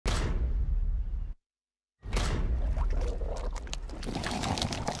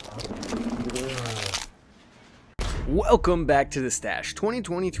Welcome back to the stash.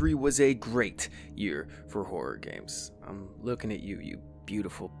 2023 was a great year for horror games. I'm looking at you, you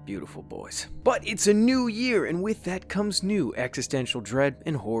beautiful, beautiful boys. But it's a new year, and with that comes new existential dread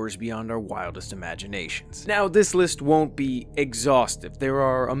and horrors beyond our wildest imaginations. Now, this list won't be exhaustive. There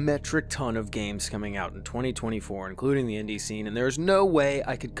are a metric ton of games coming out in 2024, including the indie scene, and there's no way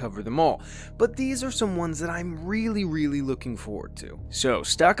I could cover them all. But these are some ones that I'm really looking forward to. So,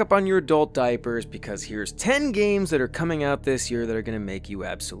 stock up on your adult diapers, because here's 10 games that are coming out this year that are gonna make you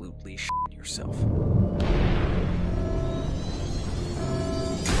absolutely shit yourself.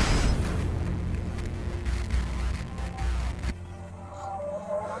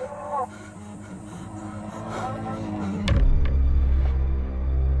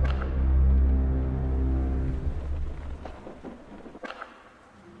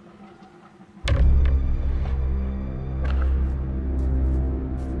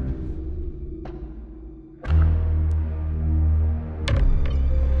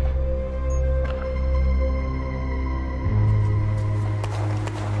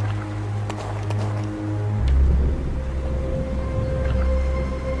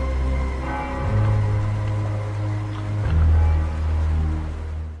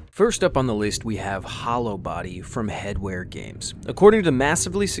 First up on the list, we have Hollowbody from Headwear Games. According to the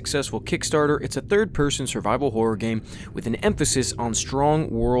massively successful Kickstarter, it's a third-person survival horror game with an emphasis on strong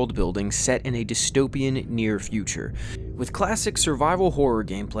world building set in a dystopian near future, with classic survival horror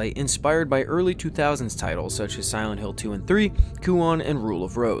gameplay inspired by early 2000s titles such as Silent Hill 2 and 3, Kuon, and Rule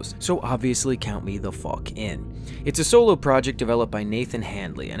of Rose, so obviously count me the fuck in. It's a solo project developed by Nathan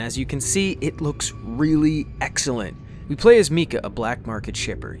Handley, and as you can see, it looks really excellent. We play as Mika, a black market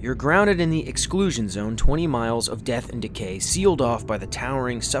shipper. You're grounded in the exclusion zone, 20 miles of death and decay, sealed off by the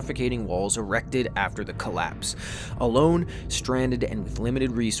towering, suffocating walls erected after the collapse. Alone, stranded, and with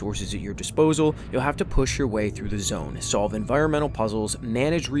limited resources at your disposal, you'll have to push your way through the zone, solve environmental puzzles,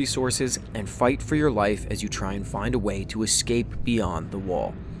 manage resources, and fight for your life as you try and find a way to escape beyond the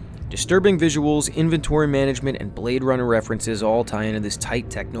wall. Disturbing visuals, inventory management, and Blade Runner references all tie into this tight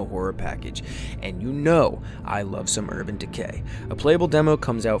techno horror package. And you know I love some urban decay. A playable demo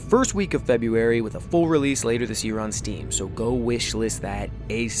comes out first week of February with a full release later this year on Steam, so go wishlist that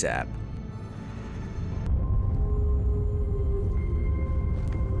ASAP.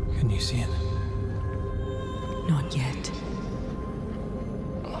 Can you see it? Not yet.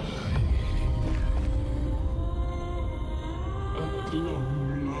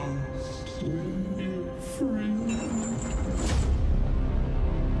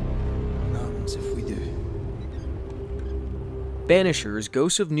 Banishers: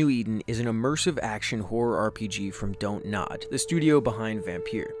 Ghosts of New Eden is an immersive action horror RPG from Don't Nod, the studio behind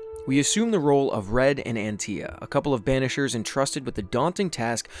Vampire. We assume the role of Red and Antia, a couple of Banishers entrusted with the daunting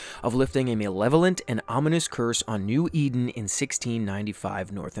task of lifting a malevolent and ominous curse on New Eden in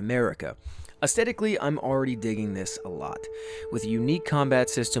 1695 North America. Aesthetically, I'm already digging this a lot. With a unique combat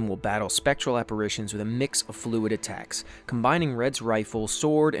system, we'll battle spectral apparitions with a mix of fluid attacks, combining Red's rifle,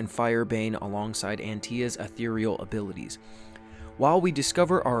 sword, and firebane alongside Antia's ethereal abilities. While we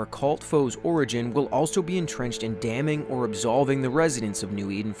discover our occult foe's origin, we'll also be entrenched in damning or absolving the residents of New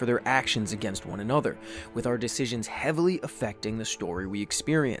Eden for their actions against one another, with our decisions heavily affecting the story we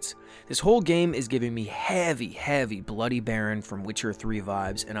experience. This whole game is giving me heavy Bloody Baron from Witcher 3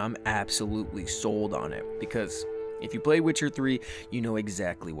 vibes, and I'm absolutely sold on it, because if you play Witcher 3, you know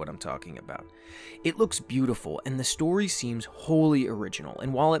exactly what I'm talking about. It looks beautiful, and the story seems wholly original,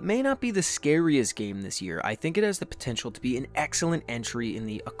 and while it may not be the scariest game this year, I think it has the potential to be an excellent entry in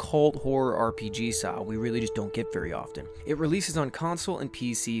the occult horror RPG style we really just don't get very often. It releases on console and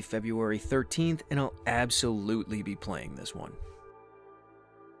PC February 13th, and I'll absolutely be playing this one.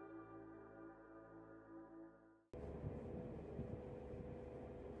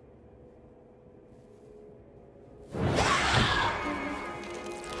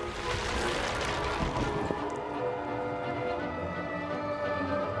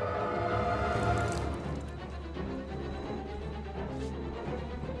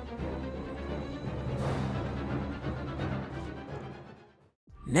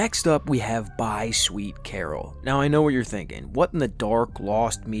 Next up, we have Buy Sweet Carole. Now, I know what you're thinking. What in the dark,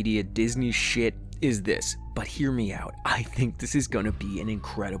 lost media, Disney shit is this? But hear me out. I think this is gonna be an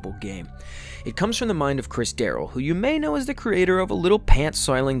incredible game. It comes from the mind of Chris Darrell, who you may know as the creator of a little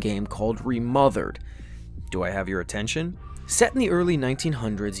pants-soiling game called Remothered. Do I have your attention? Set in the early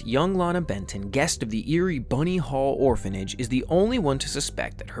 1900s, young Lana Benton, guest of the eerie Bunny Hall orphanage, is the only one to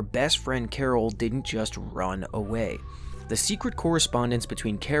suspect that her best friend Carole didn't just run away. The secret correspondence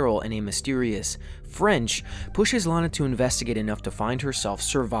between Carole and a mysterious French pushes Lana to investigate enough to find herself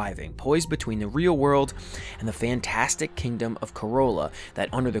surviving, poised between the real world and the fantastic kingdom of Corolla that,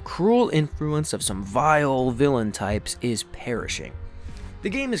 under the cruel influence of some vile villain types, is perishing. The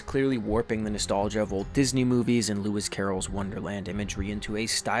game is clearly warping the nostalgia of old Disney movies and Lewis Carroll's Wonderland imagery into a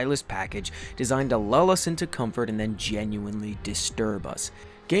stylist package designed to lull us into comfort and then genuinely disturb us.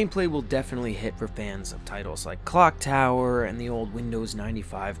 Gameplay will definitely hit for fans of titles like Clock Tower and the old Windows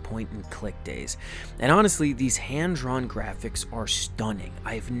 95 point-and-click days. And honestly, these hand-drawn graphics are stunning.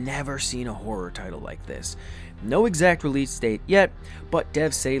 I've never seen a horror title like this. No exact release date yet, but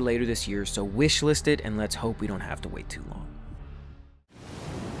devs say later this year, so wishlist it and let's hope we don't have to wait too long.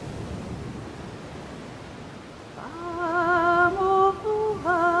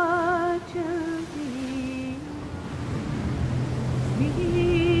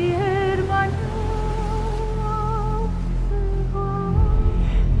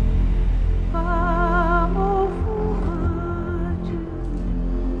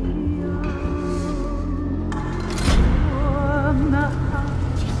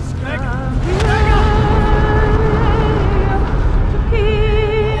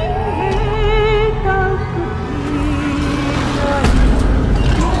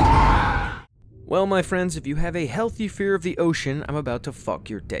 Well, my friends, if you have a healthy fear of the ocean, I'm about to fuck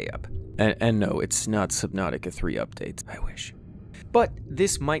your day up. And no, it's not Subnautica 3 updates, I wish. But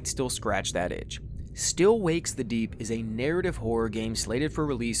this might still scratch that itch. Still Wakes the Deep is a narrative horror game slated for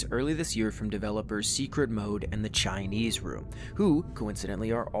release early this year from developers Secret Mode and the Chinese Room, who,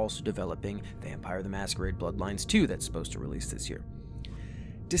 coincidentally, are also developing Vampire the Masquerade Bloodlines 2 that's supposed to release this year.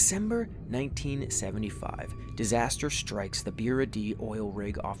 December 1975, disaster strikes the Bira D oil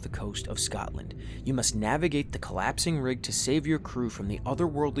rig off the coast of Scotland. You must navigate the collapsing rig to save your crew from the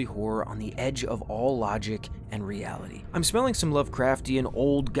otherworldly horror on the edge of all logic and reality. I'm smelling some Lovecraftian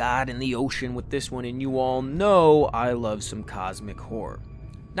old god in the ocean with this one, and you all know I love some cosmic horror.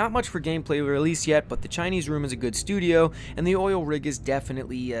 Not much for gameplay release yet, but the Chinese Room is a good studio, and the oil rig is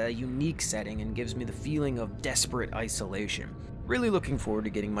definitely a unique setting and gives me the feeling of desperate isolation. Really looking forward to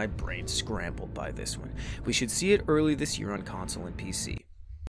getting my brain scrambled by this one. We should see it early this year on console and PC.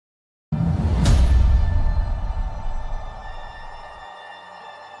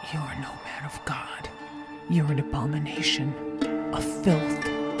 You are no man of God. You are an abomination, a filth.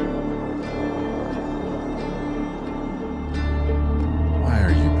 Why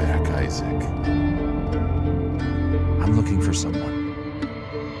are you back, Isaac? I'm looking for someone.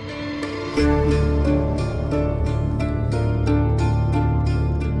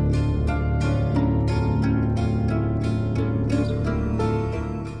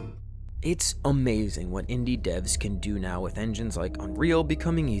 It's amazing what indie devs can do now with engines like Unreal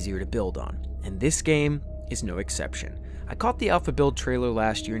becoming easier to build on, and this game is no exception. I caught the alpha build trailer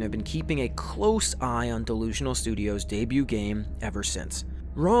last year and have been keeping a close eye on Delusional Studios' debut game ever since.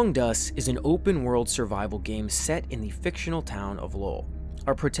 Wronged Us is an open-world survival game set in the fictional town of Lowell.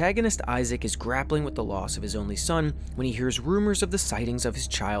 Our protagonist Isaac is grappling with the loss of his only son. When he hears rumors of the sightings of his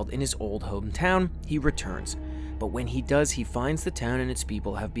child in his old hometown, he returns. But when he does, he finds the town and its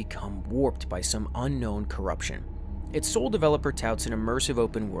people have become warped by some unknown corruption. Its sole developer touts an immersive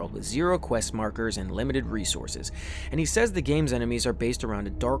open world with 0 quest markers and limited resources, and he says the game's enemies are based around a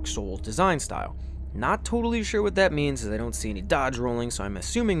Dark Souls design style. Not totally sure what that means, as I don't see any dodge rolling, so I'm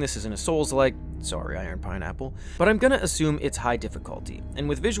assuming this isn't a Souls-like. Sorry, Iron Pineapple. But I'm gonna assume it's high difficulty, and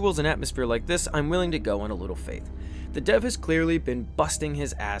with visuals and atmosphere like this, I'm willing to go on a little faith. The dev has clearly been busting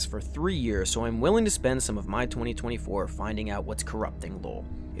his ass for 3 years, so I'm willing to spend some of my 2024 finding out what's corrupting Lowell.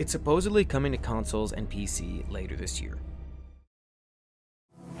 It's supposedly coming to consoles and PC later this year.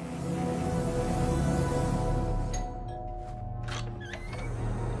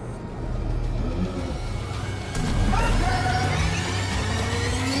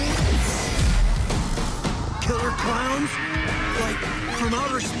 Killer clowns? Like, from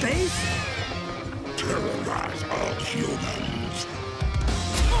outer space? Terrorize all humans.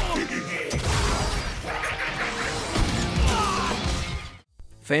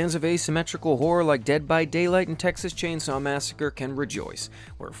 Fans of asymmetrical horror like Dead by Daylight and Texas Chainsaw Massacre can rejoice.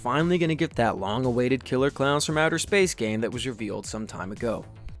 We're finally going to get that long-awaited Killer Clowns from Outer Space game that was revealed some time ago.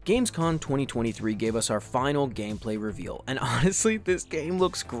 Gamescom 2023 gave us our final gameplay reveal, and honestly, this game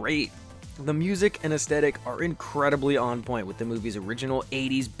looks great. The music and aesthetic are incredibly on point, with the movie's original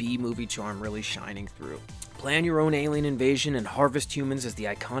 80s B-movie charm really shining through. Plan your own alien invasion and harvest humans as the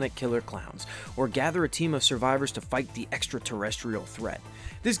iconic killer Klownz, or gather a team of survivors to fight the extraterrestrial threat.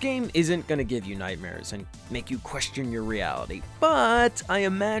 This game isn't going to give you nightmares and make you question your reality, but I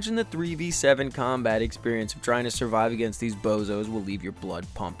imagine the 3v7 combat experience of trying to survive against these bozos will leave your blood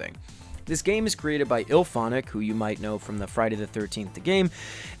pumping. This game is created by IllFonic, who you might know from the Friday the 13th the game,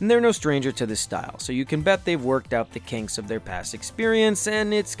 and they're no stranger to this style, so you can bet they've worked out the kinks of their past experience,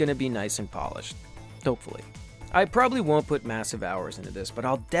 and it's going to be nice and polished. Hopefully. I probably won't put massive hours into this, but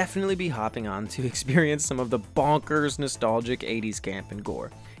I'll definitely be hopping on to experience some of the bonkers nostalgic 80s camp and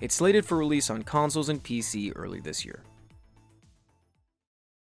gore. It's slated for release on consoles and PC early this year.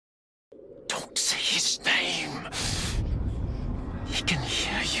 Don't say his name. He can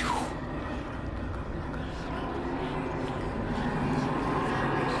hear you.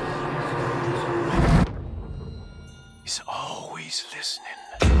 He's always listening.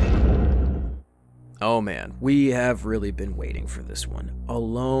 Oh man, we have really been waiting for this one.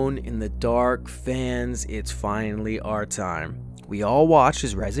 Alone in the Dark fans, it's finally our time. We all watched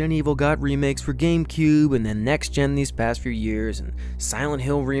as Resident Evil got remakes for GameCube and then next gen these past few years, and Silent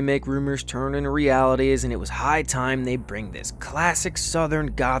Hill remake rumors turned into realities, and it was high time they bring this classic southern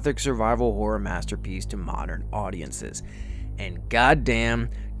gothic survival horror masterpiece to modern audiences. And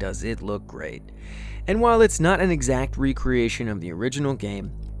goddamn, does it look great. And while it's not an exact recreation of the original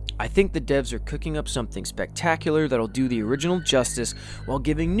game, I think the devs are cooking up something spectacular that'll do the original justice while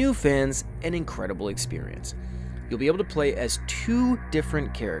giving new fans an incredible experience. You'll be able to play as two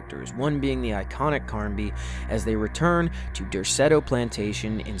different characters, one being the iconic Carnby as they return to Derceto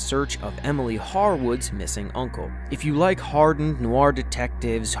Plantation in search of Emily Harwood's missing uncle. If you like hardened noir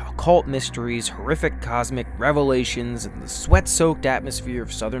detectives, occult mysteries, horrific cosmic revelations, and the sweat-soaked atmosphere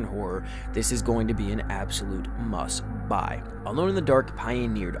of southern horror, this is going to be an absolute must-buy. Alone in the Dark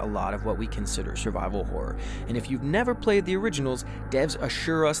pioneered a lot of what we consider survival horror, and if you've never played the originals, devs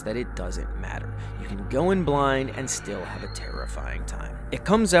assure us that it doesn't matter. You can go in blind and still have a terrifying time. It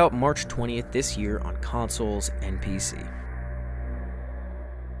comes out March 20th this year on consoles and PC.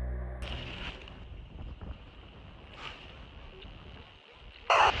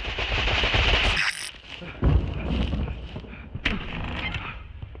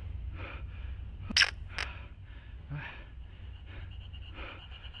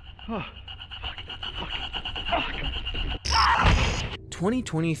 Oh.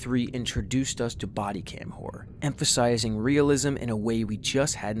 2023 introduced us to body cam horror, emphasizing realism in a way we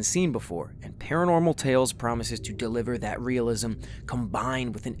just hadn't seen before, and Paranormal Tales promises to deliver that realism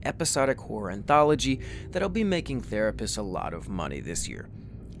combined with an episodic horror anthology that'll be making therapists a lot of money this year.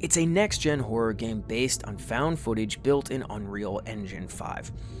 It's a next-gen horror game based on found footage built in Unreal Engine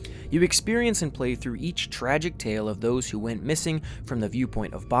 5. You experience and play through each tragic tale of those who went missing from the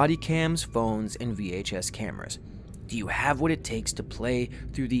viewpoint of body cams, phones, and VHS cameras. Do you have what it takes to play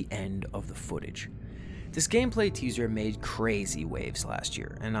through the end of the footage? This gameplay teaser made crazy waves last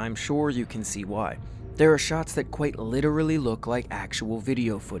year, and I'm sure you can see why. There are shots that quite literally look like actual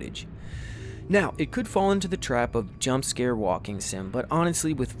video footage. Now, it could fall into the trap of jump scare walking sim, but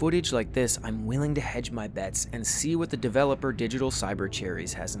honestly, with footage like this, I'm willing to hedge my bets and see what the developer Digital Cyber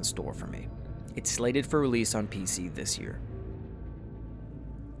Cherries has in store for me. It's slated for release on PC this year.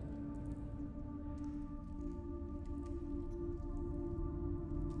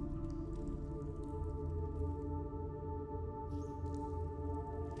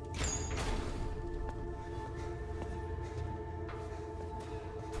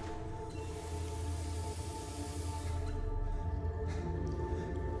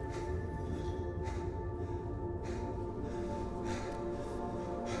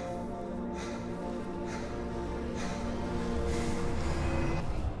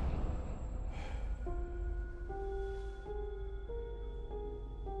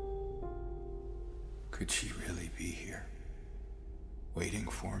 Could she really be here, waiting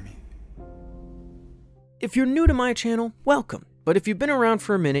for me? If you're new to my channel, welcome. But if you've been around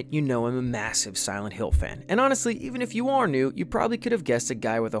for a minute, you know I'm a massive Silent Hill fan. And honestly, even if you are new, you probably could have guessed a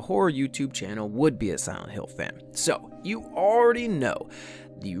guy with a horror YouTube channel would be a Silent Hill fan. So, you already know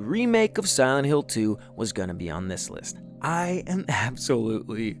the remake of Silent Hill 2 was gonna be on this list. I am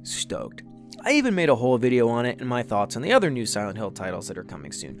absolutely stoked. I even made a whole video on it and my thoughts on the other new Silent Hill titles that are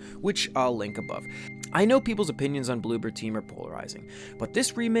coming soon, which I'll link above. I know people's opinions on Bloober Team are polarizing, but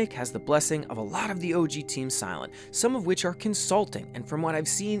this remake has the blessing of a lot of the OG Team Silent, some of which are consulting, and from what I've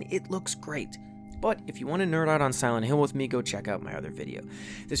seen, it looks great. but if you want to nerd out on Silent Hill with me, go check out my other video.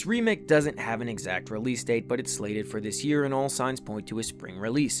 This remake doesn't have an exact release date, but it's slated for this year and all signs point to a spring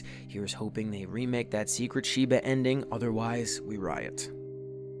release. Here's hoping they remake that secret Shiba ending, otherwise we riot.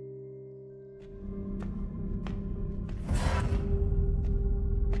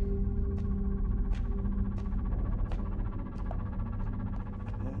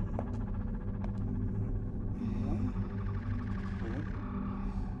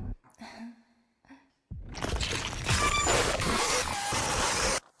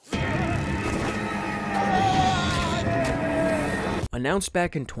 Announced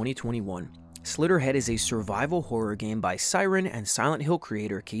back in 2021, Slitterhead is a survival horror game by Siren and Silent Hill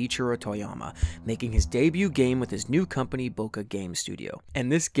creator Keiichiro Toyama, making his debut game with his new company Boca Game Studio.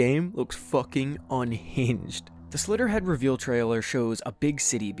 And this game looks fucking unhinged. The Slitterhead reveal trailer shows a big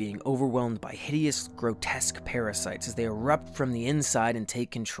city being overwhelmed by hideous, grotesque parasites as they erupt from the inside and take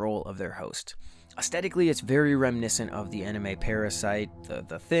control of their host. Aesthetically, it's very reminiscent of the anime Parasite,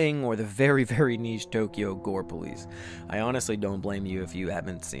 The Thing, or the very, very niche Tokyo Gore Police. I honestly don't blame you if you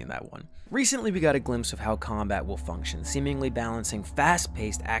haven't seen that one. Recently, we got a glimpse of how combat will function, seemingly balancing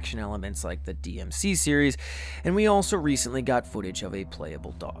fast-paced action elements like the DMC series, and we also recently got footage of a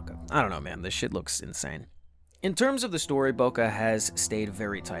playable dog. I don't know, man, this shit looks insane. In terms of the story, Boca has stayed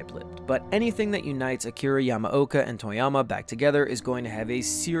very tight-lipped, but anything that unites Akira Yamaoka and Toyama back together is going to have a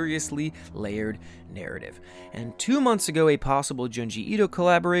seriously layered narrative. And 2 months ago, a possible Junji Ito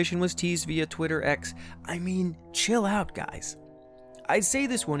collaboration was teased via Twitter X. I mean, chill out, guys. I'd say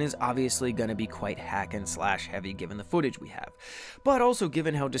this one is obviously going to be quite hack and slash heavy given the footage we have, but also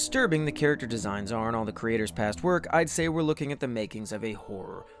given how disturbing the character designs are in all the creators' past work, I'd say we're looking at the makings of a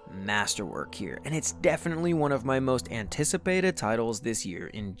horror masterwork here, and it's definitely one of my most anticipated titles this year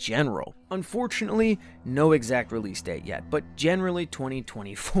in general. Unfortunately, no exact release date yet, but generally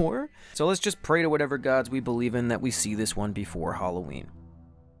 2024, so let's just pray to whatever gods we believe in that we see this one before Halloween.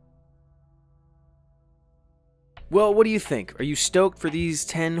 Well, what do you think? Are you stoked for these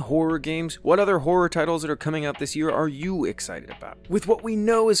 10 horror games? What other horror titles that are coming out this year are you excited about? With what we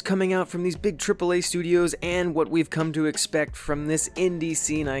know is coming out from these big AAA studios and what we've come to expect from this indie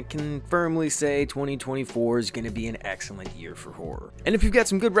scene, I can firmly say 2024 is going to be an excellent year for horror. And if you've got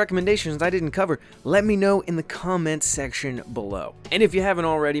some good recommendations I didn't cover, let me know in the comments section below. And if you haven't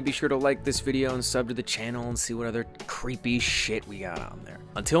already, be sure to like this video and sub to the channel and see what other creepy shit we got on there.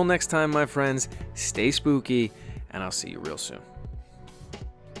 Until next time, my friends, stay spooky, and I'll see you real soon.